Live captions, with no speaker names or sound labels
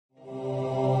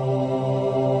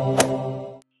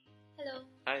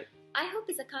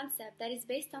concept that is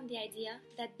based on the idea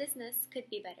that business could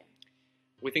be better.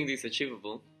 We think this is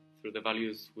achievable through the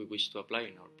values we wish to apply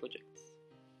in our projects.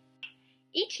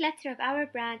 Each letter of our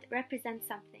brand represents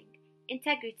something: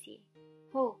 integrity,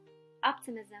 hope,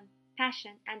 optimism,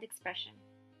 passion, and expression.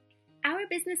 Our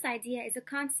business idea is a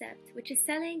concept which is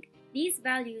selling these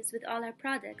values with all our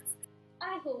products.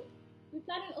 I hope. We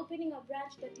plan on opening a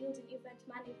branch that deals in event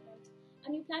management,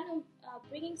 and we plan on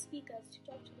bringing speakers to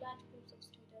talk to large groups of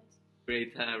students.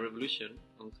 Create a revolution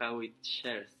on how it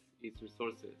shares its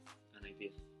resources and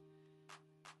ideas.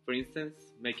 For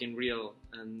instance, making real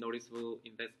and noticeable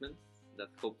investments that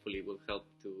hopefully will help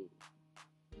to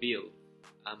build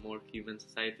a more human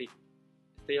society.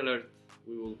 Stay alert,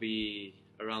 we will be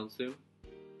around soon,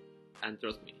 and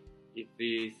trust me, if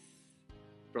this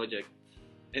project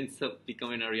ends up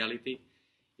becoming a reality,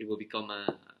 it will become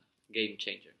a game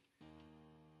changer.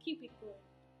 Keep it going.